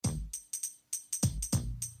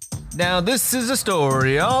Now this is a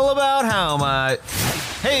story all about how my...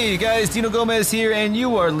 Hey guys, Dino Gomez here, and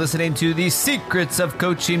you are listening to the Secrets of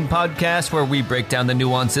Coaching podcast, where we break down the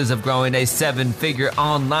nuances of growing a 7-figure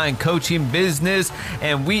online coaching business,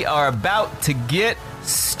 and we are about to get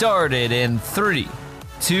started in 3,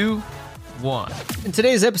 2, 1. In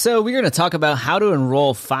today's episode, we're going to talk about how to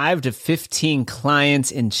enroll 5 to 15 clients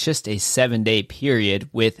in just a 7-day period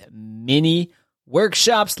with mini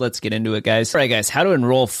workshops. Let's get into it, guys. All right, guys, how to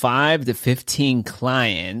enroll 5 to 15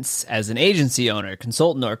 clients as an agency owner,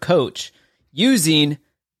 consultant, or coach using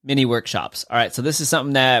mini workshops. All right, so this is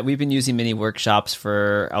something that we've been using mini workshops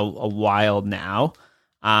for a while now.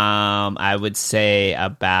 I would say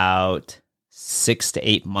about 6 to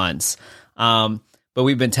 8 months. But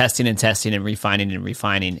we've been testing and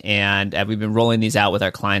refining, and we've been rolling these out with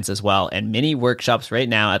our clients as well. And mini workshops right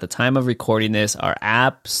now, at the time of recording this, are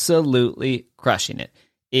absolutely crushing it.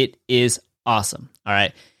 It is awesome. All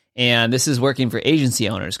right. And this is working for agency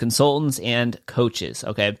owners, consultants, and coaches.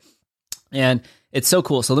 Okay. And it's so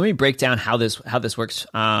cool. So let me break down how this works.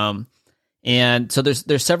 And so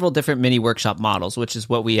there's several different mini workshop models, which is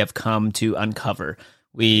what we have come to uncover.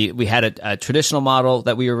 We had a traditional model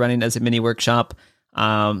that we were running as a mini workshop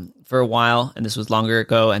for a while, and this was longer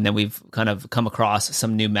ago. And then we've kind of come across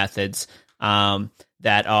some new methods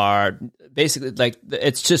that are basically like,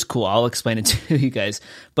 it's just cool. I'll explain it to you guys.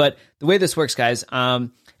 But the way this works, guys,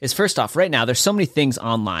 is first off, right now, there's so many things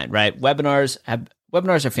online, right? Webinars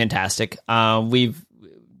are fantastic. We've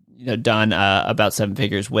done about 7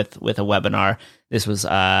 figures with a webinar. This was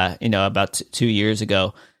about 2 years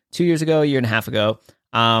ago, a year and a half ago.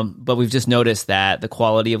 But we've just noticed that the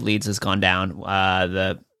quality of leads has gone down.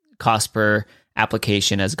 The cost per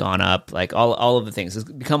application has gone up. Like all of the things has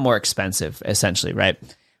become more expensive, essentially, right?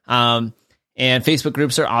 And Facebook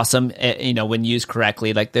groups are awesome, when used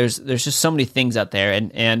correctly. Like there's just so many things out there,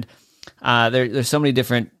 and there's so many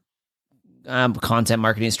different content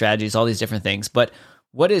marketing strategies, all these different things. But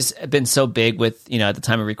what has been so big with, at the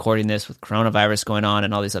time of recording this, with coronavirus going on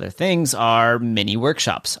and all these other things, are mini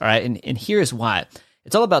workshops. All right. And here's why.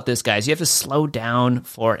 It's all about this, guys. You have to slow down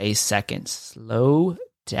for a second. Slow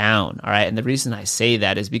down. All right. And the reason I say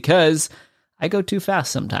that is because I go too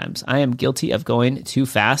fast sometimes. I am guilty of going too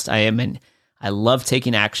fast. I love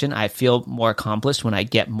taking action. I feel more accomplished when I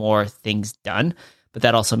get more things done. But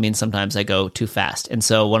that also means sometimes I go too fast. And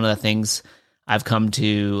so one of the things I've come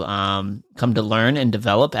to learn and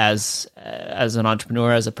develop as an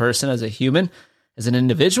entrepreneur, as a person, as a human, as an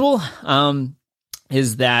individual,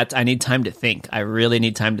 is that I need time to think. I really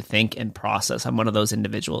need time to think and process. I'm one of those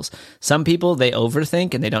individuals. Some people, they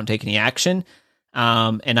overthink and they don't take any action.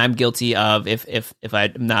 And I'm guilty of, if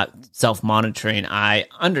I'm not self-monitoring, I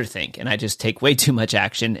underthink and I just take way too much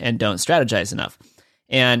action and don't strategize enough.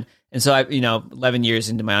 And so 11 years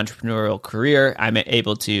into my entrepreneurial career, I'm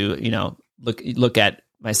able to, look at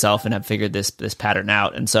myself and have figured this pattern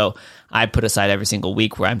out. And so I put aside every single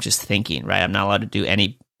week where I'm just thinking, right? I'm not allowed to do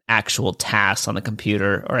any actual tasks on the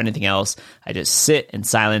computer or anything else. I just sit in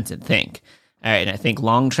silence and think. All right. And I think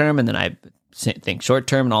long-term, and then I think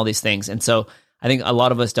short-term, and all these things. And so I think a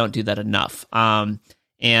lot of us don't do that enough. And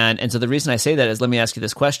so the reason I say that is, let me ask you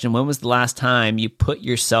this question. When was the last time you put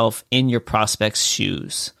yourself in your prospect's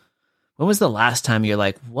shoes? When was the last time you're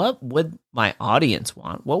like, what would my audience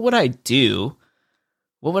want? What would I do?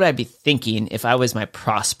 What would I be thinking if I was my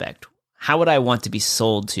prospect? How would I want to be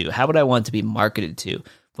sold to? How would I want to be marketed to?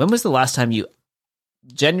 When was the last time you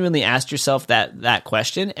genuinely asked yourself that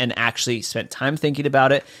question and actually spent time thinking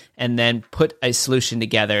about it, and then put a solution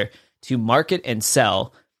together to market and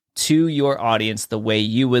sell to your audience the way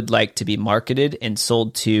you would like to be marketed and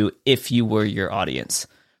sold to if you were your audience,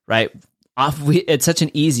 right? It's such an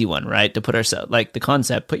easy one, right? To put ourselves, like the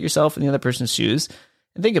concept, put yourself in the other person's shoes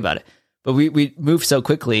and think about it. But we move so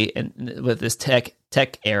quickly and with this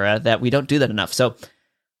tech era that we don't do that enough. So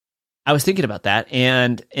I was thinking about that,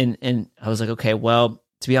 and I was like, okay, well,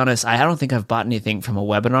 to be honest, I don't think I've bought anything from a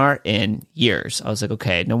webinar in years. I was like,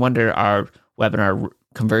 okay, no wonder our webinar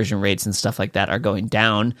conversion rates and stuff like that are going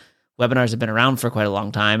down. Webinars have been around for quite a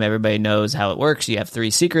long time. Everybody knows how it works. You have 3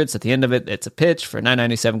 secrets. At the end of it, it's a pitch for a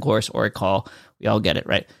 $9.97 course or a call. We all get it,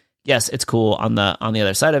 right? Yes, it's cool. On the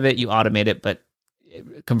other side of it, you automate it, but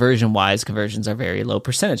conversion-wise, conversions are very low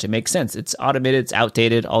percentage. It makes sense. It's automated, it's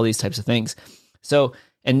outdated, all these types of things. So,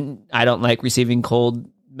 and I don't like receiving cold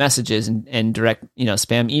messages and direct,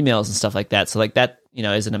 spam emails and stuff like that. So like that,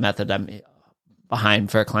 isn't a method I'm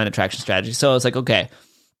behind for a client attraction strategy. So I was like, okay,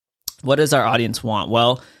 what does our audience want?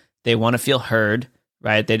 Well, they want to feel heard,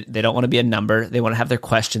 right? They don't want to be a number. They want to have their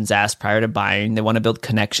questions asked prior to buying. They want to build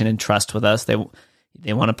connection and trust with us. They,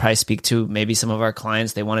 They want to probably speak to maybe some of our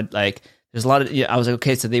clients. They wanted there's a lot of, I was like,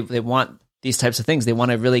 okay, so they want these types of things. They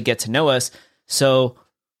want to really get to know us. So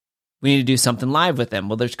we need to do something live with them.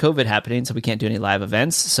 Well, there's COVID happening, so we can't do any live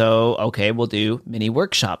events. So, okay, we'll do mini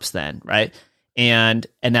workshops then, right? And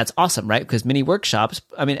that's awesome, right? Because mini workshops,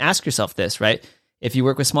 I mean, ask yourself this, right? If you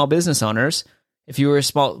work with small business owners, if you were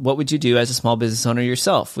what would you do as a small business owner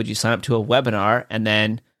yourself? Would you sign up to a webinar and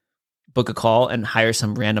then book a call and hire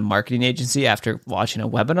some random marketing agency after watching a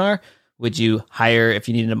webinar? Would you hire, if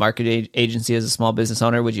you needed a marketing agency as a small business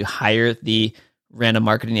owner, would you hire the random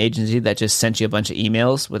marketing agency that just sent you a bunch of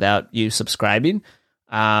emails without you subscribing?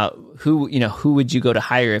 Who would you go to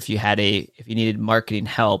hire if you needed marketing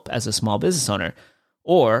help as a small business owner?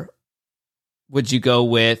 Or would you go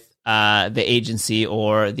with the agency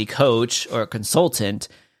or the coach or consultant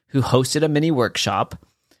who hosted a mini workshop,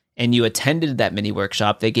 and you attended that mini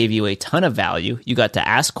workshop? They gave you a ton of value. You got to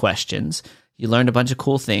ask questions. You learned a bunch of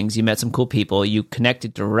cool things. You met some cool people. You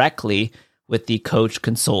connected directly with the coach,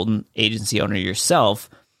 consultant, agency owner yourself,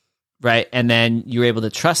 right? And then you were able to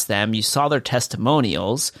trust them. You saw their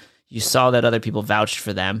testimonials. You saw that other people vouched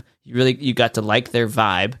for them. You got to like their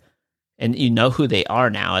vibe, and you know who they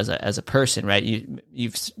are now as a person, right?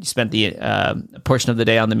 You've spent the portion of the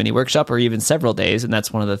day on the mini workshop, or even several days, and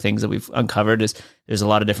that's one of the things that we've uncovered is there's a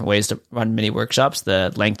lot of different ways to run mini workshops,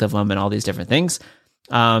 the length of them, and all these different things.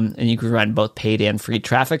 And you can run both paid and free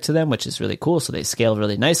traffic to them, which is really cool. So they scale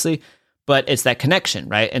really nicely. But it's that connection,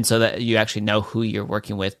 right? And so that you actually know who you're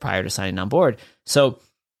working with prior to signing on board. So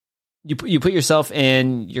you put yourself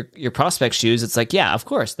in your prospect shoes. It's like, yeah, of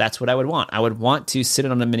course, that's what I would want. I would want to sit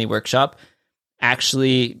in on a mini workshop,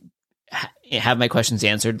 actually have my questions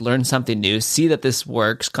answered, learn something new, see that this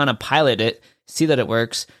works, kind of pilot it, see that it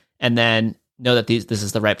works, and then know that this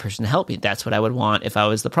is the right person to help me. That's what I would want if I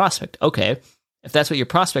was the prospect. Okay, if that's what your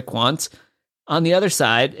prospect wants, on the other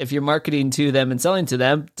side, if you're marketing to them and selling to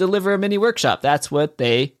them, deliver a mini workshop. That's what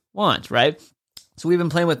they want, right? So we've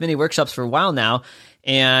been playing with mini workshops for a while now,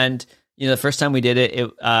 and the first time we did it,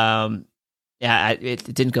 it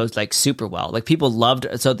didn't go like super well. Like people loved.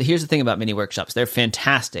 So here's the thing about mini workshops: they're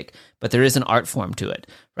fantastic, but there is an art form to it,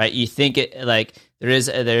 right? You think it like there is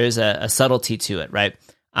a subtlety to it, right?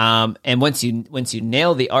 And once you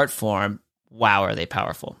nail the art form, wow, are they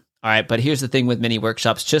powerful? All right, but here's the thing with mini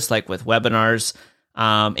workshops, just like with webinars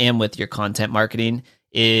and with your content marketing,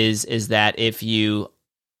 is that if you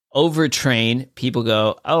overtrain, people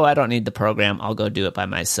go, oh, I don't need the program, I'll go do it by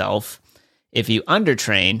myself. If you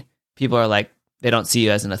undertrain, people are like, they don't see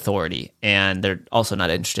you as an authority, and they're also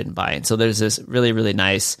not interested in buying. So there's this really, really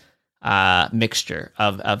nice mixture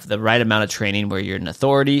of the right amount of training where you're an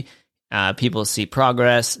authority. People see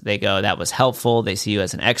progress. They go, that was helpful. They see you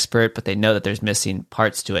as an expert, but they know that there's missing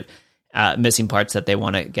parts to it, missing parts that they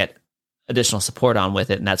want to get additional support on with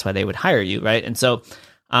it. And that's why they would hire you. Right. And so,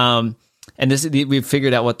 we've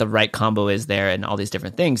figured out what the right combo is there and all these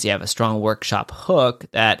different things. You have a strong workshop hook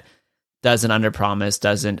that doesn't underpromise,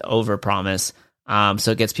 doesn't overpromise.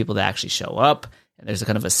 So it gets people to actually show up. And there's a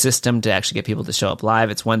kind of a system to actually get people to show up live.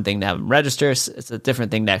 It's one thing to have them register. It's a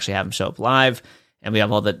different thing to actually have them show up live. And we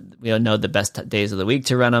know the best days of the week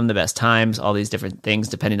to run them, the best times, all these different things,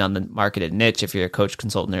 depending on the marketed niche. If you're a coach,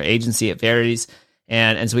 consultant, or agency, it varies.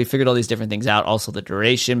 And so we figured all these different things out, also the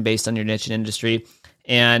duration based on your niche and industry.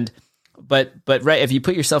 But right, if you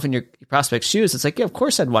put yourself in your prospect's shoes, it's like, yeah, of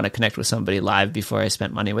course I'd want to connect with somebody live before I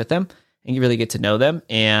spent money with them, and you really get to know them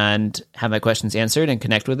and have my questions answered and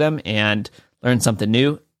connect with them and learn something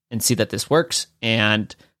new and see that this works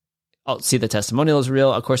and I'll see the testimonial is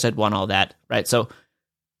real. Of course, I'd want all that, right? So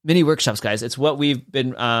mini workshops, guys, it's what we've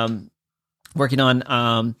been working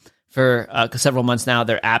on for several months now.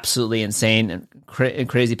 They're absolutely insane and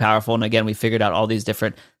crazy powerful. And again, we figured out all these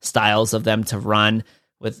different styles of them to run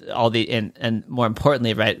with all the, and more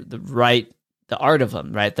importantly, the art of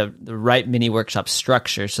them, right? The right mini workshop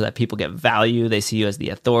structure so that people get value. They see you as the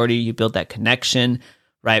authority. You build that connection,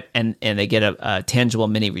 right? And they get a tangible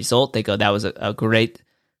mini result. They go, that was a great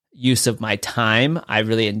use of my time. I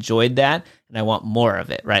really enjoyed that, and I want more of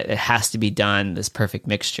it, right? It has to be done, this perfect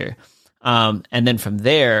mixture. And then from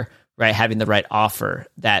there, right, having the right offer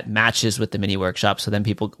that matches with the mini workshop, so then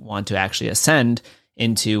people want to actually ascend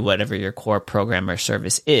into whatever your core program or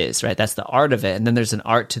service is, right? That's the art of it. And then there's an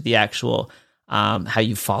art to the actual how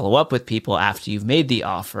you follow up with people after you've made the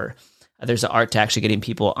offer. There's an art to actually getting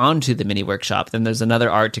people onto the mini workshop. Then there's another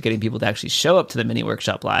art to getting people to actually show up to the mini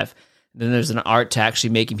workshop live. Then there's an art to actually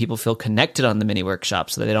making people feel connected on the mini workshop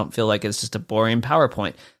so that they don't feel like it's just a boring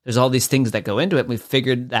PowerPoint. There's all these things that go into it. And we've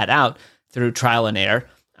figured that out through trial and error.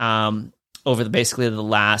 over basically the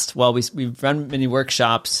last, we've run mini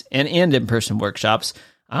workshops and in-person workshops.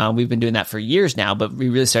 We've been doing that for years now, but we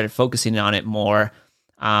really started focusing on it more,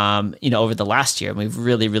 over the last year. And we've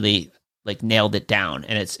really, really like nailed it down,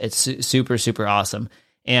 and it's super, super awesome.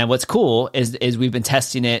 And what's cool is we've been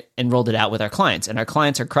testing it and rolled it out with our clients, and our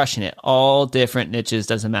clients are crushing it. All different niches,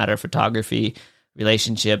 doesn't matter, photography,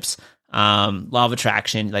 relationships, law of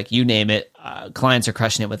attraction, like you name it. Clients are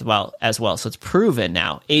crushing it as well. So it's proven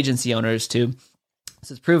now. Agency owners too.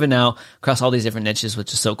 So it's proven now across all these different niches,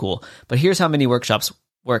 which is so cool. But here's how mini workshops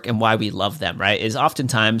work and why we love them, right? Is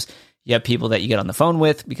oftentimes you have people that you get on the phone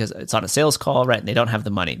with because it's on a sales call, right? And they don't have the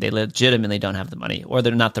money. They legitimately don't have the money, or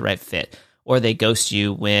they're not the right fit, or they ghost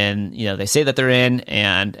you when, they say that they're in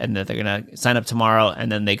and that they're going to sign up tomorrow,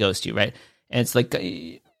 and then they ghost you, right? And it's like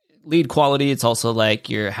lead quality. It's also like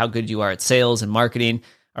how good you are at sales and marketing.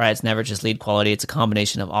 All right. It's never just lead quality. It's a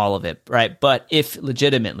combination of all of it, right? But if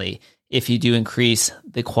you do increase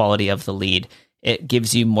the quality of the lead, it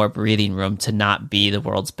gives you more breathing room to not be the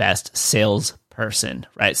world's best salesperson,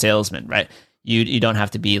 right? Salesman, right? You don't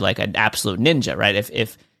have to be like an absolute ninja, right?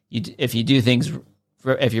 If you do things,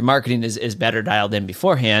 if your marketing is better dialed in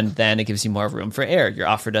beforehand, then it gives you more room for error. Your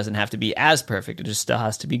offer doesn't have to be as perfect. It just still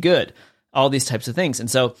has to be good. All these types of things. And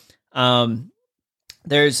so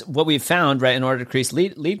there's what we've found, right, in order to increase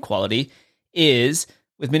lead quality is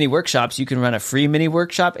with mini workshops, you can run a free mini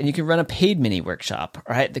workshop and you can run a paid mini workshop.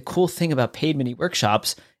 All right. The cool thing about paid mini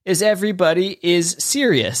workshops is everybody is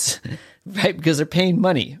serious, right? Because they're paying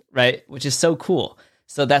money, right? Which is so cool.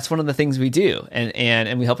 So that's one of the things we do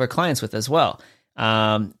and we help our clients with as well.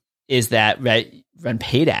 Is that, right? Run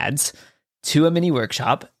paid ads to a mini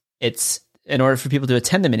workshop. It's in order for people to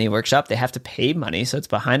attend the mini workshop, they have to pay money. So it's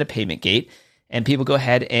behind a payment gate. And people go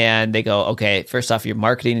ahead and they go, okay, first off, your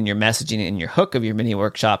marketing and your messaging and your hook of your mini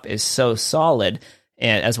workshop is so solid,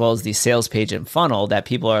 and as well as the sales page and funnel, that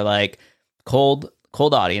people are like cold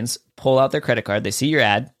audience, pull out their credit card, they see your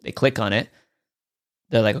ad, they click on it.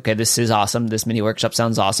 They're like, okay, this is awesome. This mini workshop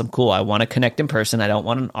sounds awesome. Cool. I want to connect in person. I don't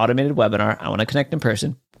want an automated webinar. I want to connect in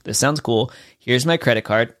person. This sounds cool. Here's my credit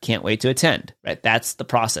card. Can't wait to attend, right? That's the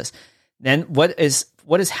process. Then what is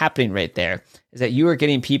happening right there is that you are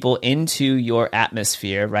getting people into your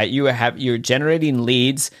atmosphere, right? You're generating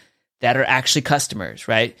leads that are actually customers,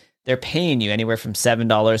 right? They're paying you anywhere from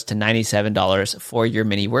 $7 to $97 for your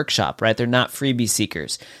mini workshop, right? They're not freebie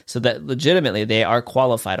seekers. So that legitimately they are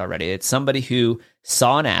qualified already. It's somebody who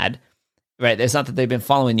saw an ad, right? It's not that they've been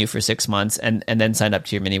following you for 6 months and then signed up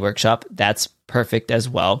to your mini workshop. That's perfect as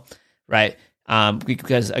well, right?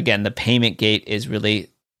 Because again, the payment gate is really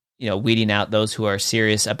weeding out those who are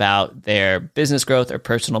serious about their business growth or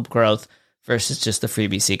personal growth versus just the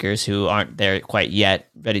freebie seekers who aren't there quite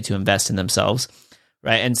yet, ready to invest in themselves,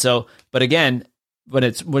 right? And so, but again,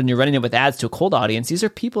 when you're running it with ads to a cold audience, these are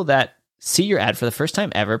people that see your ad for the first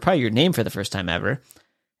time ever, probably your name for the first time ever,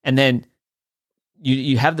 and then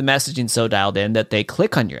you have the messaging so dialed in that they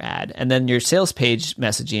click on your ad, and then your sales page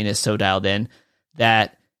messaging is so dialed in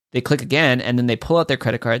that they click again, and then they pull out their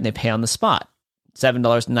credit card and they pay on the spot.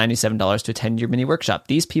 $7 to $97 to attend your mini workshop.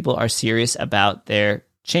 These people are serious about their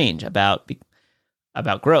change, about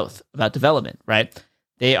growth, about development, right?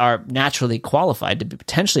 They are naturally qualified to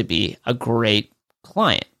potentially be a great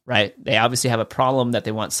client, right? They obviously have a problem that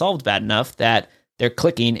they want solved bad enough that they're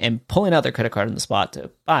clicking and pulling out their credit card on the spot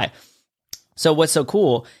to buy. So what's so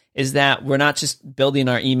cool is that we're not just building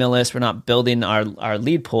our email list. We're not building our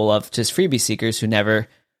lead pool of just freebie seekers who never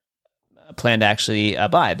plan to actually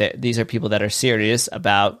buy. These are people that are serious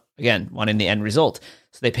about, again, wanting the end result.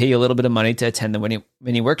 So they pay you a little bit of money to attend the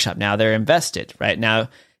mini workshop. Now they're invested, right? Now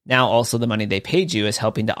also the money they paid you is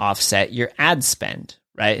helping to offset your ad spend,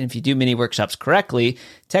 right? And if you do mini workshops correctly,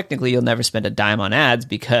 technically you'll never spend a dime on ads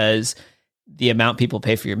because the amount people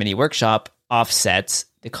pay for your mini workshop offsets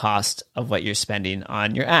the cost of what you're spending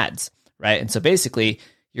on your ads, right? And so basically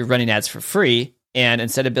you're running ads for free, and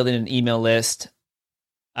instead of building an email list,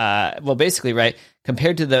 basically, right,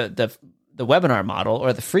 compared to the webinar model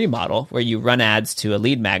or the free model where you run ads to a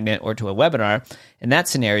lead magnet or to a webinar, in that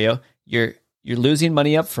scenario, you're losing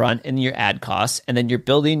money up front in your ad costs, and then you're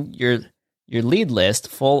building your lead list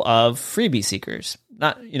full of freebie seekers.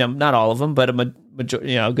 Not all of them, but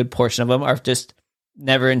a good portion of them are just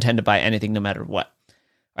never intend to buy anything no matter what.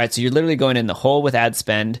 All right, so you're literally going in the hole with ad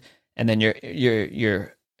spend, and then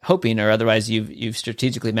you're hoping, or otherwise you've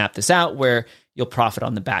strategically mapped this out where you'll profit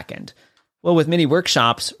on the back end. Well, with mini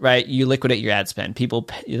workshops, right, you liquidate your ad spend. People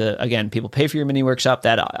pay for your mini workshop,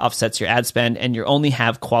 that offsets your ad spend, and you only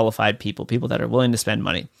have qualified people that are willing to spend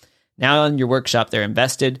money. Now on your workshop, they're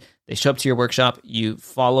invested. They show up to your workshop. You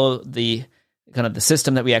follow the kind of the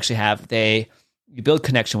system that we actually have, you build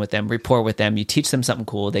connection with them, rapport with them, you teach them something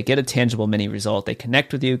cool, they get a tangible mini result, they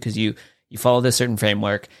connect with you because you follow this certain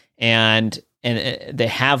framework, and they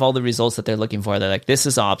have all the results that they're looking for. They're like, this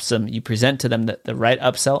is awesome. You present to them the right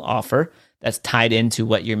upsell offer that's tied into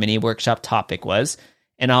what your mini workshop topic was.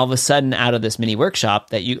 And all of a sudden, out of this mini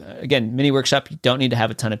workshop mini workshop, you don't need to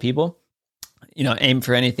have a ton of people. Aim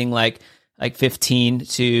for anything like 15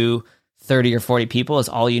 to 30 or 40 people is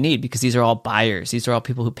all you need, because these are all buyers. These are all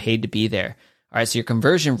people who paid to be there. All right, so your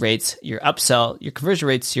conversion rates, your conversion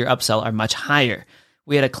rates to your upsell are much higher.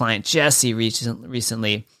 We had a client, Jesse,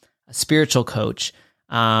 recently, a spiritual coach,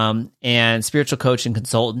 and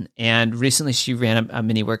consultant. And recently she ran a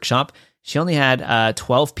mini workshop. She only had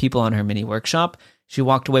 12 people on her mini workshop. She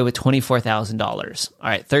walked away with $24,000. All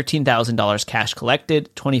right, $13,000 cash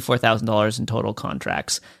collected, $24,000 in total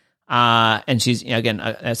contracts. And she's, again,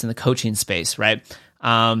 that's in the coaching space, right?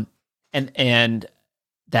 And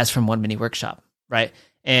that's from one mini workshop, right?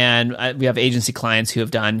 And we have agency clients who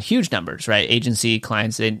have done huge numbers, right? Agency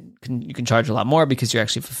clients, you can charge a lot more because you're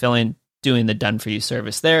actually doing the done for you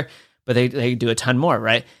service there, but they do a ton more,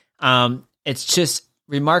 right? It's just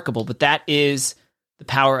remarkable, but that is the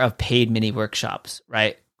power of paid mini workshops,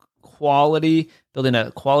 right? Building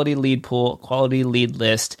a quality lead pool, quality lead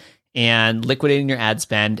list, and liquidating your ad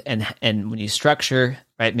spend. And when you structure,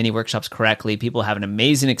 right, mini workshops correctly, people have an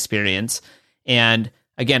amazing experience. And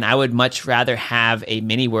again, I would much rather have a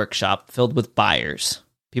mini workshop filled with buyers,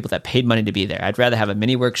 people that paid money to be there. I'd rather have a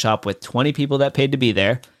mini workshop with 20 people that paid to be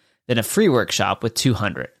there than a free workshop with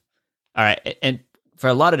 200. All right. And for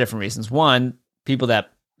a lot of different reasons. One,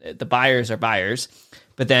 the buyers are buyers,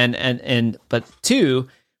 but then, but two,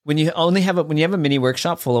 when you have a mini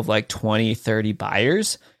workshop full of like 20, 30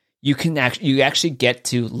 buyers, you actually get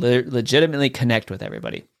to legitimately connect with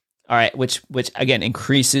everybody. All right, which again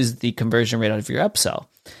increases the conversion rate of your upsell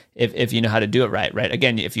if you know how to do it right.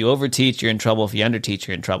 Again, if you overteach, you're in trouble. If you underteach,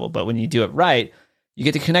 you're in trouble. But when you do it right, you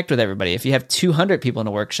get to connect with everybody. If you have 200 people in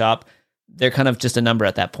a workshop, they're kind of just a number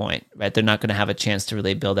at that point, right? They're not going to have a chance to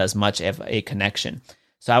really build as much of a connection.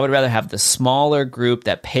 So I would rather have the smaller group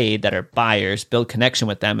that are buyers, build connection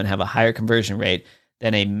with them and have a higher conversion rate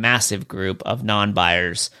than a massive group of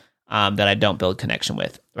non-buyers that I don't build connection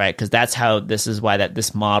with, right? Because this is why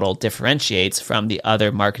this model differentiates from the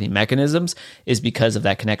other marketing mechanisms, is because of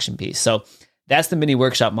that connection piece. So that's the mini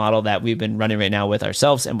workshop model that we've been running right now with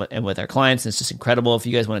ourselves and with our clients. And it's just incredible. If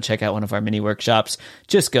you guys want to check out one of our mini workshops,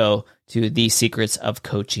 just go to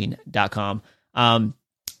thesecretsofcoaching.com.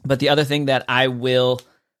 But the other thing that I will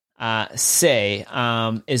say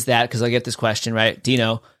is that, because I get this question, right,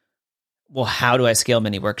 Dino, well, how do I scale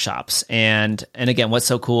mini workshops? And again, what's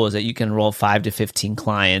so cool is that you can enroll 5 to 15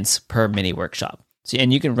 clients per mini workshop. So,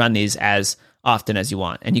 and you can run these as often as you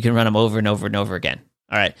want, and you can run them over and over and over again.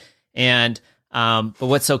 All right. And, but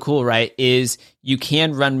what's so cool, right, is you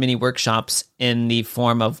can run mini workshops in the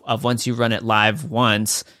form of once you run it live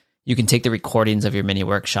once, you can take the recordings of your mini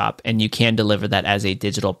workshop and you can deliver that as a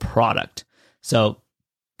digital product. So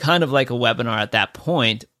kind of like a webinar at that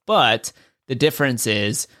point, but the difference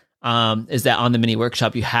is that on the mini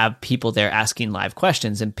workshop, you have people there asking live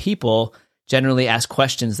questions, and people generally ask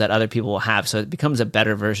questions that other people will have. So it becomes a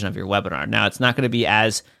better version of your webinar. Now, it's not going to be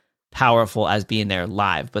as powerful as being there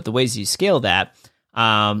live, but the ways you scale that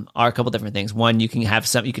are a couple different things. One, you can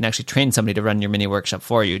actually train somebody to run your mini workshop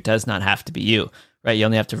for you. It does not have to be you, right? You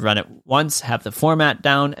only have to run it once, have the format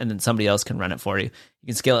down, and then somebody else can run it for you. You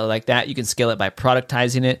can scale it like that. You can scale it by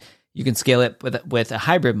productizing it. You can scale it with a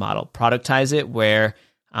hybrid model. Productize it where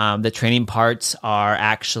the training parts are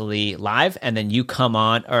actually live, and then you come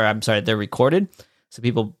on, they're recorded. So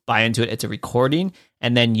people buy into it. It's a recording,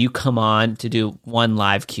 and then you come on to do one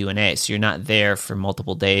live Q&A. So you're not there for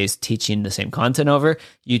multiple days teaching the same content over.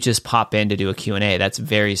 You just pop in to do a Q&A. That's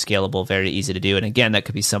very scalable, very easy to do. And again, that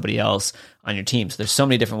could be somebody else on your team. So there's so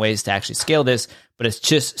many different ways to actually scale this, but it's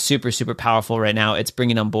just super, super powerful right now. It's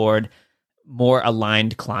bringing on board more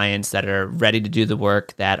aligned clients that are ready to do the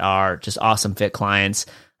work, that are just awesome fit clients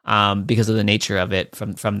because of the nature of it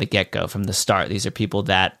from the get-go, from the start. These are people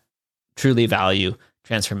that truly value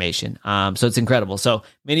transformation. So it's incredible. So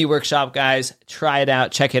mini workshop, guys, try it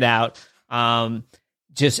out, check it out.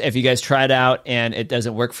 Just if you guys try it out and it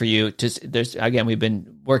doesn't work for you, we've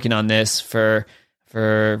been working on this we've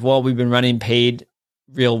been running paid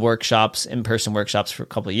real workshops, in-person workshops for a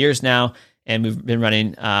couple of years now. And we've been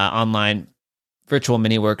running online virtual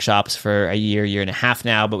mini workshops for a year and a half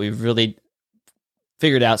now, but we've really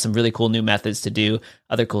figured out some really cool new methods to do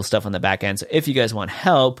other cool stuff on the back end. So if you guys want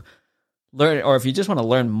help, learn, or if you just want to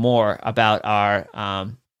learn more about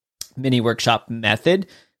our mini workshop method,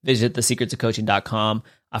 visit thesecretsofcoaching.com.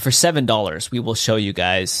 For $7, we will show you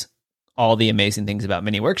guys all the amazing things about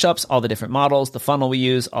mini workshops, all the different models, the funnel we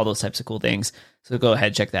use, all those types of cool things. So go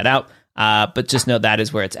ahead, check that out. But just know that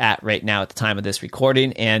is where it's at right now at the time of this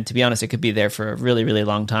recording. And to be honest, it could be there for a really, really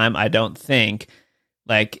long time. I don't think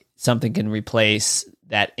like something can replace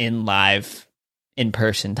that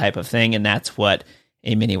in-person type of thing. And that's what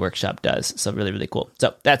a mini workshop does. So really, really cool.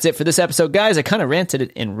 So that's it for this episode, guys. I kind of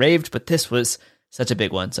ranted and raved, but this was such a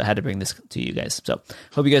big one. So I had to bring this to you guys. So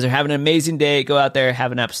hope you guys are having an amazing day. Go out there,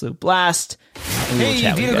 have an absolute blast.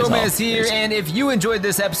 Hey, Dino Gomez here, and if you enjoyed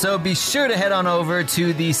this episode, be sure to head on over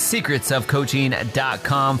to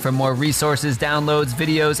thesecretsofcoaching.com for more resources, downloads,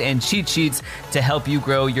 videos, and cheat sheets to help you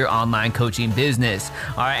grow your online coaching business.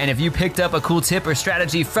 All right, and if you picked up a cool tip or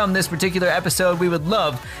strategy from this particular episode, we would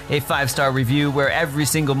love a 5-star review where every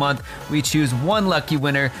single month we choose one lucky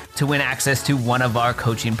winner to win access to one of our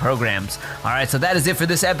coaching programs. All right, so that is it for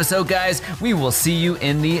this episode, guys. We will see you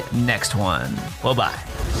in the next one.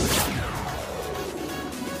 Bye-bye.